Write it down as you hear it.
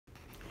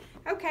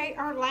Okay,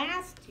 our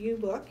last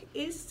U-book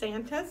is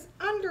Santa's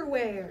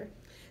Underwear.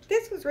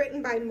 This was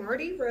written by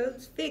Marty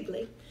Rhodes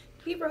Figley.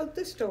 He wrote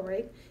the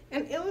story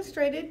and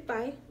illustrated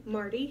by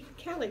Marty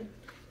Kelly.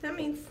 That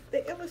means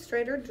the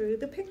illustrator drew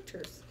the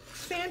pictures.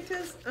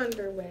 Santa's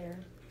Underwear.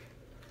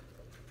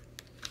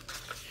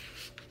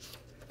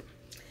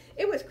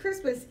 It was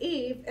Christmas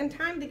Eve and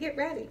time to get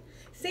ready.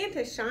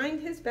 Santa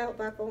shined his belt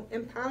buckle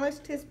and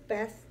polished his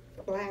best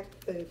black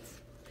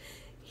boots.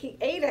 He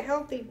ate a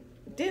healthy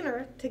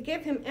dinner to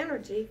give him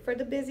energy for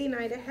the busy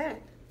night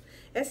ahead.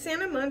 As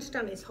Santa munched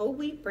on his whole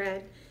wheat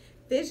bread,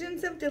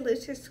 visions of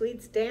delicious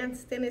sweets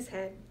danced in his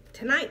head.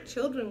 Tonight,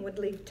 children would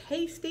leave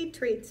tasty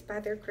treats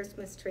by their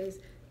Christmas trees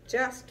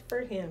just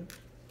for him.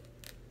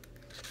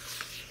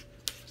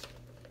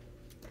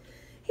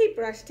 He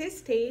brushed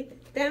his teeth,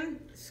 then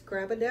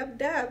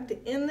scrub-a-dub-dubbed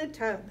in the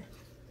tub.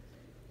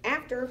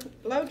 After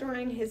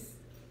blow-drying his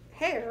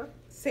hair,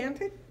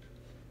 Santa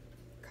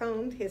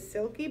combed his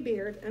silky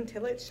beard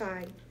until it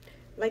shined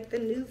like the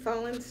new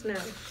fallen snow.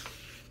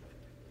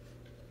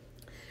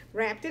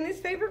 Wrapped in his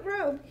favorite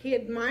robe, he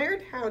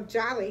admired how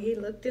jolly he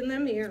looked in the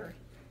mirror.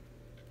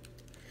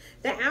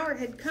 The hour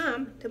had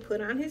come to put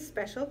on his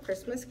special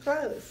Christmas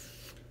clothes.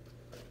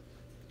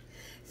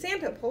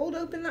 Santa pulled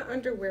open the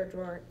underwear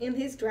drawer in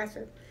his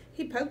dresser.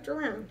 He poked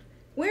around.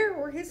 Where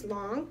were his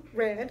long,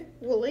 red,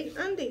 woolly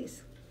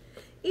undies?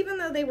 Even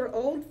though they were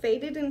old,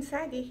 faded, and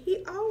saggy,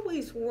 he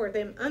always wore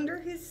them under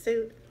his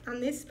suit on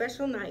this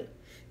special night.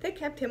 They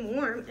kept him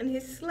warm, and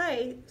his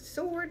sleigh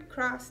soared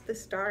across the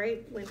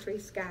starry, wintry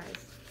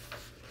skies.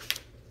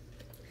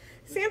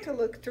 Santa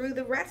looked through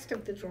the rest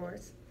of the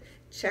drawers,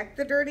 checked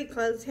the dirty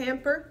clothes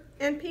hamper,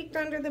 and peeked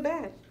under the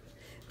bed.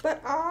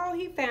 But all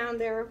he found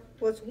there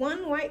was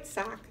one white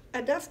sock,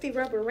 a dusty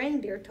rubber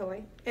reindeer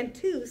toy, and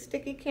 2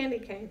 sticky candy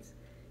canes.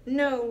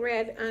 No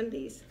red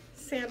undies.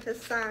 Santa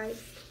sighed.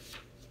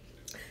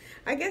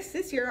 I guess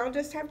this year I'll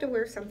just have to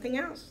wear something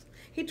else.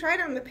 He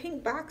tried on the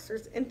pink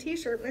boxers and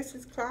t-shirt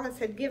Mrs. Claus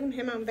had given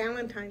him on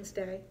Valentine's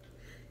Day.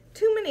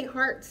 Too many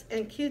hearts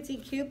and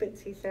cutesy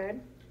cupids, he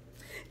said.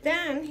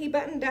 Then he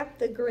buttoned up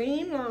the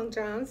green long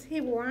johns he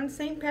wore on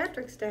St.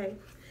 Patrick's Day.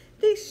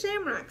 These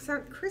shamrocks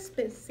aren't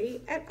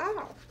Christmassy at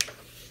all.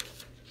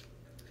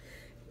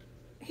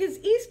 His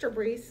Easter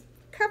wreath,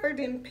 covered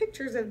in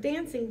pictures of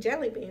dancing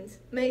jelly beans,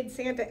 made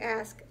Santa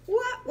ask,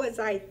 "What was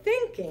I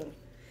thinking?"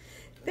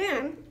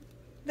 Then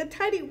the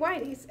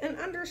tighty-whities and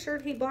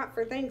undershirt he bought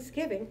for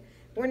Thanksgiving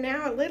were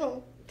now a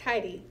little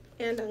tidy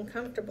and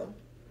uncomfortable.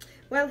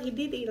 Well, he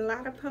did eat a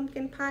lot of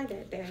pumpkin pie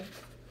that day.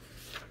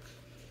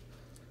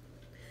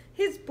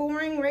 His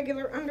boring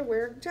regular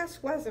underwear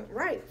just wasn't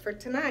right for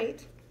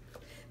tonight.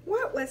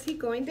 What was he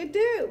going to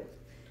do?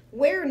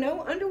 Wear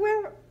no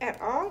underwear at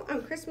all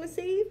on Christmas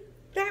Eve?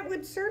 That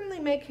would certainly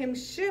make him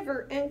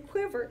shiver and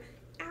quiver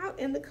out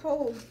in the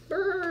cold.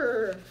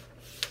 Brrr!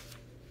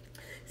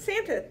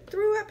 Santa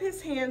threw up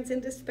his hands in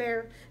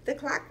despair. The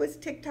clock was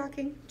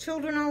tick-tocking.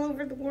 Children all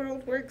over the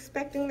world were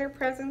expecting their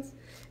presents.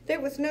 There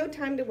was no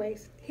time to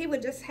waste. He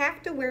would just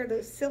have to wear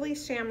those silly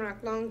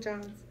shamrock long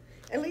johns.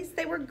 At least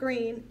they were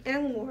green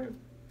and warm.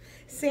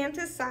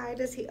 Santa sighed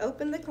as he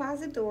opened the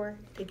closet door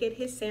to get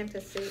his Santa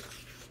suit.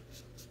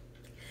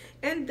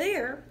 And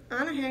there,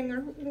 on a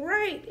hanger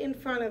right in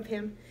front of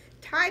him,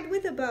 tied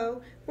with a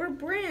bow, were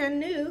brand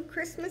new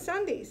Christmas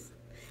undies.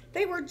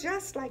 They were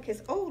just like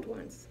his old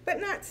ones, but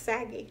not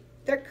saggy.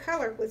 Their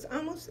color was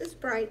almost as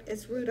bright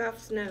as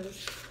Rudolph's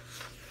nose.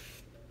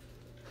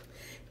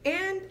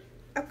 And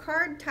a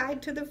card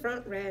tied to the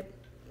front read,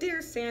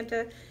 "Dear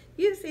Santa,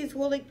 use these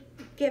woolly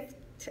gifts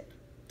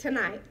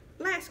tonight.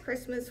 Last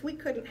Christmas, we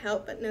couldn't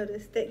help but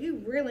notice that you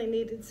really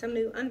needed some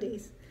new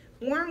undies.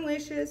 Warm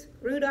wishes,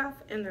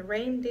 Rudolph and the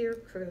reindeer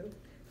crew.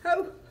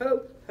 Ho,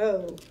 ho,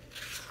 ho."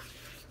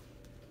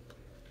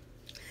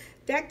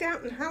 Decked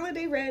out in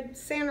holiday red,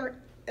 Santa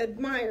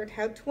admired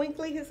how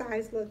twinkly his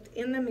eyes looked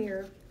in the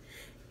mirror.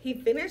 He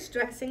finished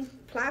dressing,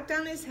 plopped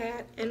on his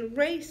hat, and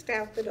raced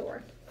out the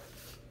door.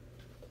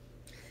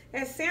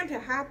 As Santa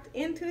hopped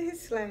into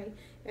his sleigh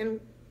and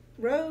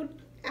rode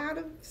out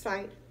of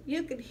sight,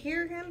 you could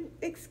hear him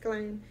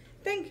exclaim,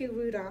 "Thank you,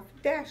 Rudolph,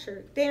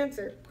 Dasher,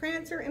 Dancer,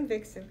 Prancer, and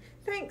Vixen.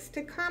 Thanks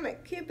to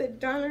Comet, Cupid,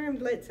 Donner, and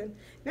Blitzen.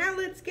 Now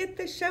let's get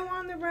the show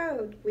on the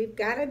road. We've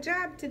got a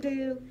job to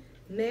do.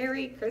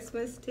 Merry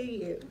Christmas to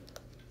you."